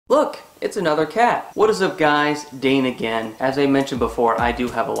Look, it's another cat. What is up, guys? Dane again. As I mentioned before, I do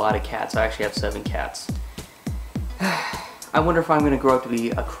have a lot of cats. I actually have 7 cats. I wonder if I'm going to grow up to be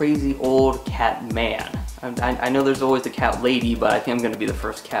a crazy old cat man. I know there's always the cat lady, but I think I'm going to be the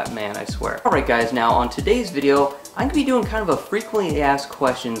first cat man, I swear. Alright guys, now on today's video, I'm going to be doing kind of a frequently asked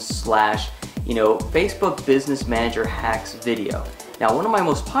questions slash, Facebook Business Manager hacks video. Now, one of my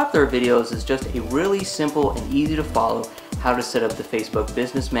most popular videos is just a really simple and easy to follow how to set up the Facebook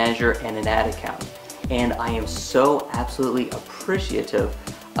Business Manager and an ad account. And I am so absolutely appreciative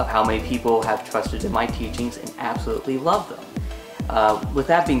of how many people have trusted in my teachings and absolutely love them. With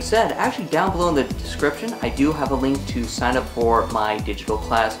that being said, actually down below in the description, I do have a link to sign up for my digital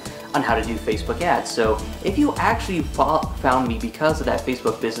class on how to do Facebook ads. So if you actually found me because of that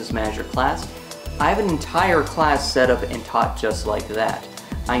Facebook Business Manager class, I have an entire class set up and taught just like that.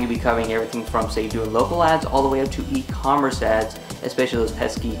 I'm going to be covering everything from, say, doing local ads all the way up to e-commerce ads, especially those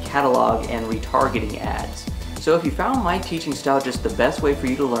pesky catalog and retargeting ads. So if you found my teaching style just the best way for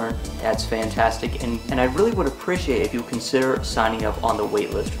you to learn, that's fantastic, and I really would appreciate if you consider signing up on the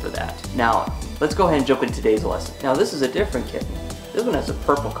waitlist for that. Now, let's go ahead and jump into today's lesson. Now, this is a different kitten. This one has a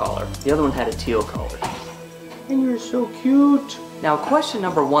purple collar. The other one had a teal collar. And you're so cute. Now, question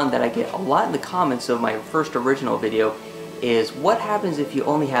number 1 that I get a lot in the comments of my first original video is what happens if you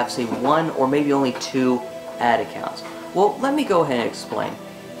only have, say, 1 or maybe only 2 ad accounts? Well, let me go ahead and explain.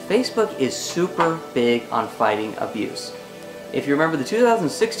 Facebook is super big on fighting abuse. If you remember the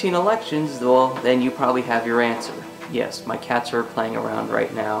 2016 elections, well, then you probably have your answer. Yes, my cats are playing around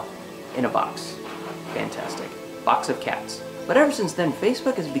right now in a box. Fantastic. Box of cats. But ever since then,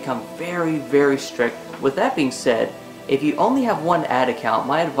 Facebook has become very, very strict. With that being said, if you only have 1 ad account,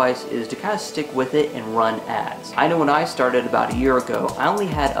 my advice is to kind of stick with it and run ads. I know when I started about a year ago, I only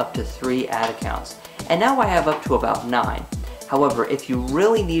had up to 3 ad accounts, and now I have up to about 9. However, if you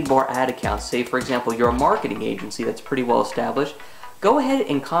really need more ad accounts, say for example you're a marketing agency that's pretty well established, go ahead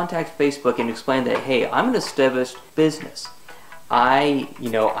and contact Facebook and explain that, hey, I'm an established business. I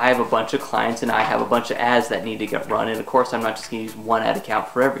have a bunch of clients and I have a bunch of ads that need to get run, and of course I'm not just going to use 1 ad account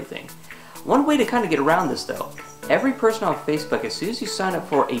for everything. One way to kind of get around this though, every person on Facebook, as soon as you sign up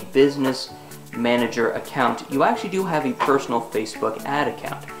for a business manager account, you actually do have a personal Facebook ad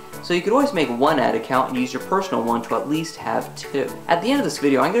account. So you could always make 1 ad account and use your personal one to at least have 2. At the end of this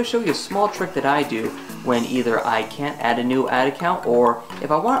video, I'm going to show you a small trick that I do when either I can't add a new ad account or if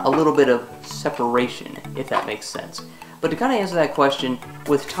I want a little bit of separation, if that makes sense. But to kind of answer that question,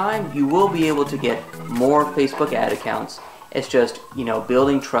 with time you will be able to get more Facebook ad accounts. It's just,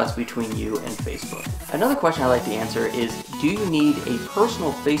 building trust between you and Facebook. Another question I like to answer is, do you need a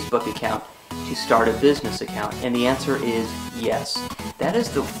personal Facebook account to start a business account? And the answer is yes.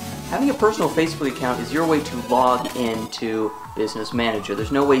 Having a personal Facebook account is your way to log into Business Manager.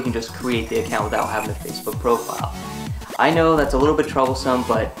 There's no way you can just create the account without having a Facebook profile. I know that's a little bit troublesome,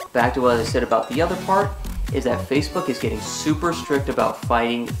 but back to what I said about the other part, is that Facebook is getting super strict about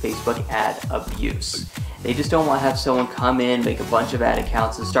fighting Facebook ad abuse. They just don't want to have someone come in, make a bunch of ad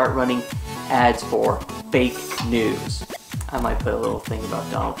accounts, and start running ads for fake news. I might put a little thing about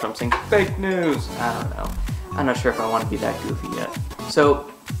Donald Trump saying fake news. I don't know. I'm not sure if I want to be that goofy yet.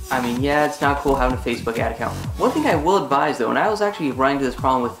 So, yeah, it's not cool having a Facebook ad account. One thing I will advise though, and I was actually running into this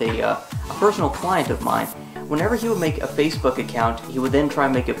problem with a personal client of mine, whenever he would make a Facebook account, he would then try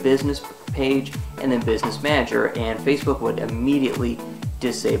and make a business page and then Business Manager, and Facebook would immediately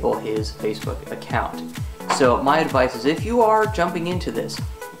disable his Facebook account. So my advice is, if you are jumping into this,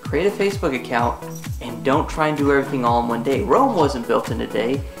 create a Facebook account and don't try and do everything all in one day. Rome wasn't built in a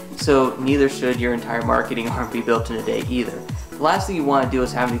day, so neither should your entire marketing arm be built in a day either. The last thing you want to do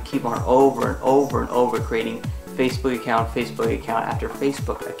is having to keep on over and over and over creating Facebook account after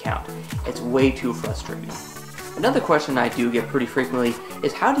Facebook account. It's way too frustrating. Another question I do get pretty frequently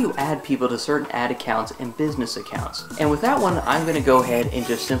is, how do you add people to certain ad accounts and business accounts? And with that one, I'm going to go ahead and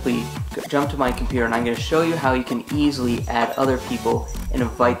just simply jump to my computer, and I'm going to show you how you can easily add other people and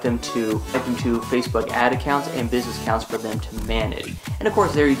invite them to Facebook ad accounts and business accounts for them to manage. And of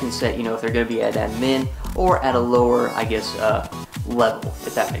course there you can set, if they're going to be at admin or at a lower, level,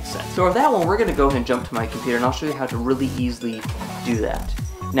 if that makes sense. So for that one, we're going to go ahead and jump to my computer, and I'll show you how to really easily do that.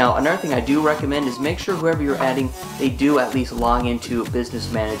 Now, another thing I do recommend is make sure whoever you're adding, they do at least log into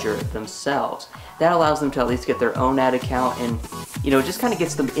Business Manager themselves. That allows them to at least get their own ad account, and it just kind of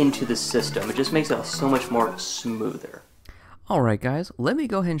gets them into the system. It just makes it so much more smoother. Alright guys, let me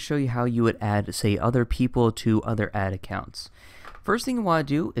go ahead and show you how you would add, say, other people to other ad accounts. First thing you want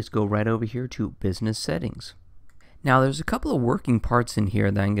to do is go right over here to Business Settings. Now there's a couple of working parts in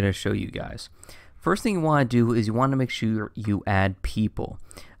here that I'm going to show you guys. First thing you want to do is you want to make sure you add people.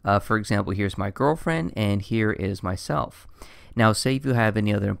 For example, here's my girlfriend and here is myself. Now, say if you have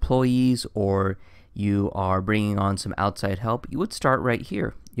any other employees or you are bringing on some outside help, you would start right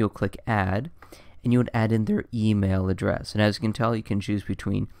here. You'll click add and you would add in their email address. And as you can tell, you can choose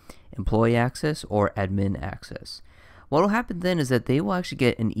between employee access or admin access. What will happen then is that they will actually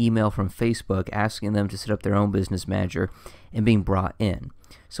get an email from Facebook asking them to set up their own business manager and being brought in.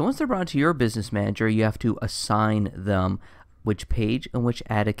 So once they're brought to your business manager, you have to assign them which page and which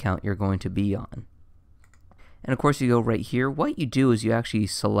ad account you're going to be on. And of course, you go right here. What you do is you actually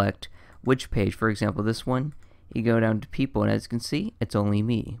select which page. For example, this one, you go down to people, and as you can see, it's only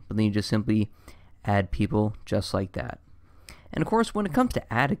me. But then you just simply add people just like that. And of course, when it comes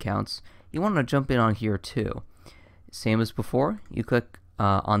to ad accounts, you want to jump in on here too. Same as before, you click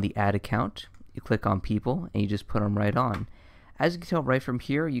on the ad account, you click on people, and you just put them right on. As you can tell right from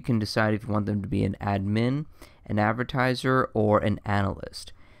here, you can decide if you want them to be an admin, an advertiser, or an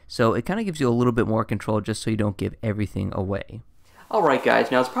analyst. So it kind of gives you a little bit more control just so you don't give everything away. Alright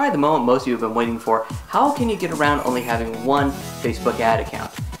guys, now it's probably the moment most of you have been waiting for. How can you get around only having one Facebook ad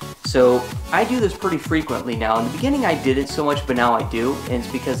account? So I do this pretty frequently now. In the beginning I didn't so much, but now I do, and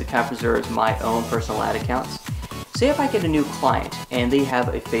it's because it kind of preserves my own personal ad accounts. Say if I get a new client and they have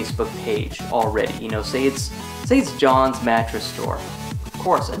a Facebook page already, you know, say it's John's Mattress Store. Of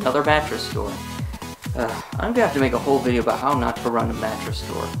course, another mattress store. I'm gonna have to make a whole video about how not to run a mattress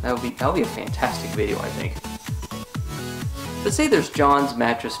store. That would be a fantastic video, I think. But say there's John's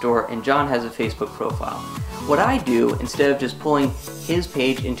Mattress Store and John has a Facebook profile. What I do, instead of just pulling his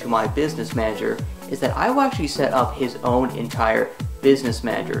page into my business manager, is that I will actually set up his own entire business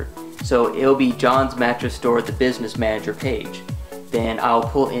manager. So it'll be John's Mattress Store, the business manager page. Then I'll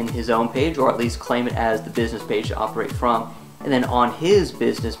pull in his own page, or at least claim it as the business page to operate from. And then on his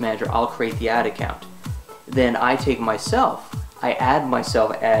business manager, I'll create the ad account. Then I take myself, I add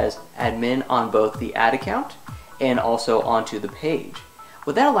myself as admin on both the ad account and also onto the page.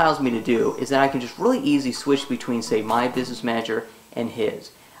 What that allows me to do is that I can just really easy switch between, say, my business manager and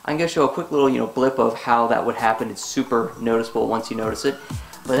his. I'm going to show a quick little blip of how that would happen. It's super noticeable once you notice it.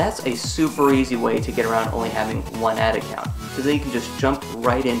 But that's a super easy way to get around only having one ad account, because then you can just jump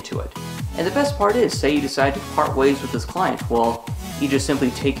right into it. And the best part is, say you decide to part ways with this client, well, you just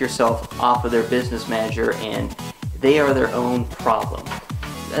simply take yourself off of their business manager and they are their own problem.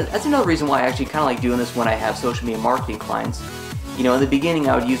 That's another reason why I actually kind of like doing this when I have social media marketing clients. You know, in the beginning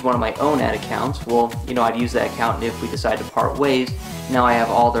I would use one of my own ad accounts. Well, you know, I'd use that account, and if we decide to part ways, now I have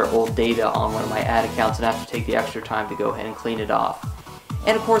all their old data on one of my ad accounts and I have to take the extra time to go ahead and clean it off.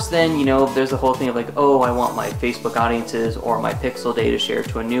 And of course then, you know, there's the whole thing of like, oh, I want my Facebook audiences or my pixel data shared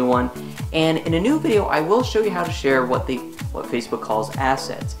to a new one. And in a new video, I will show you how to share what Facebook calls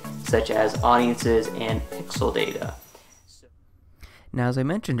assets, such as audiences and pixel data. Now, as I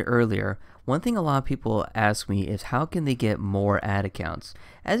mentioned earlier, one thing a lot of people ask me is how can they get more ad accounts?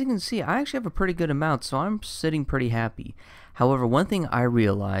 As you can see, I actually have a pretty good amount, so I'm sitting pretty happy. However, one thing I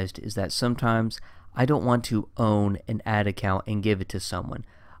realized is that sometimes I don't want to own an ad account and give it to someone.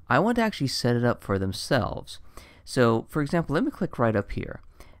 I want to actually set it up for themselves. So, for example, let me click right up here.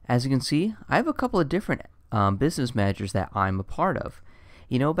 As you can see, I have a couple of different business managers that I'm a part of.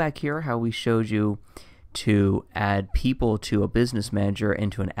 You know back here how we showed you to add people to a business manager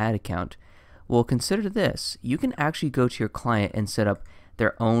into an ad account? Well, consider this. You can actually go to your client and set up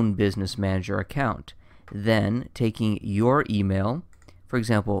their own business manager account. Then, taking your email, for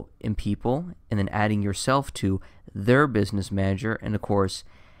example, in people, and then adding yourself to their business manager, and of course,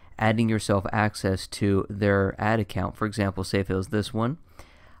 adding yourself access to their ad account. For example, say if it was this one,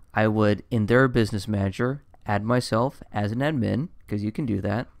 I would, in their business manager, add myself as an admin, because you can do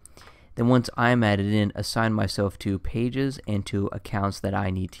that. Then once I'm added in, assign myself to pages and to accounts that I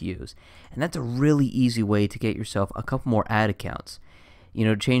need to use. And that's a really easy way to get yourself a couple more ad accounts. You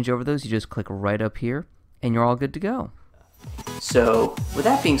know, to change over those, you just click right up here, and you're all good to go. So, with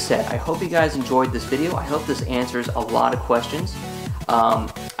that being said, I hope you guys enjoyed this video. I hope this answers a lot of questions. I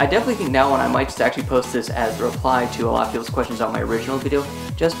definitely think now I might just actually post this as a reply to a lot of people's questions on my original video,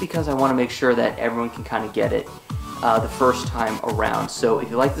 just because I want to make sure that everyone can kind of get it the first time around. So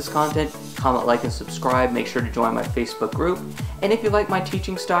if you like this content, comment, like, and subscribe. Make sure to join my Facebook group. And if you like my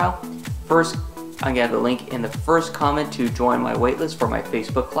teaching style, first, I'm going to have the link in the first comment to join my waitlist for my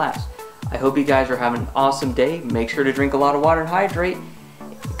Facebook class. I hope you guys are having an awesome day. Make sure to drink a lot of water and hydrate.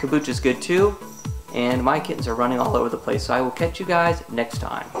 Kombucha is good too. And my kittens are running all over the place. So I will catch you guys next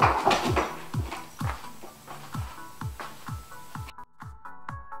time.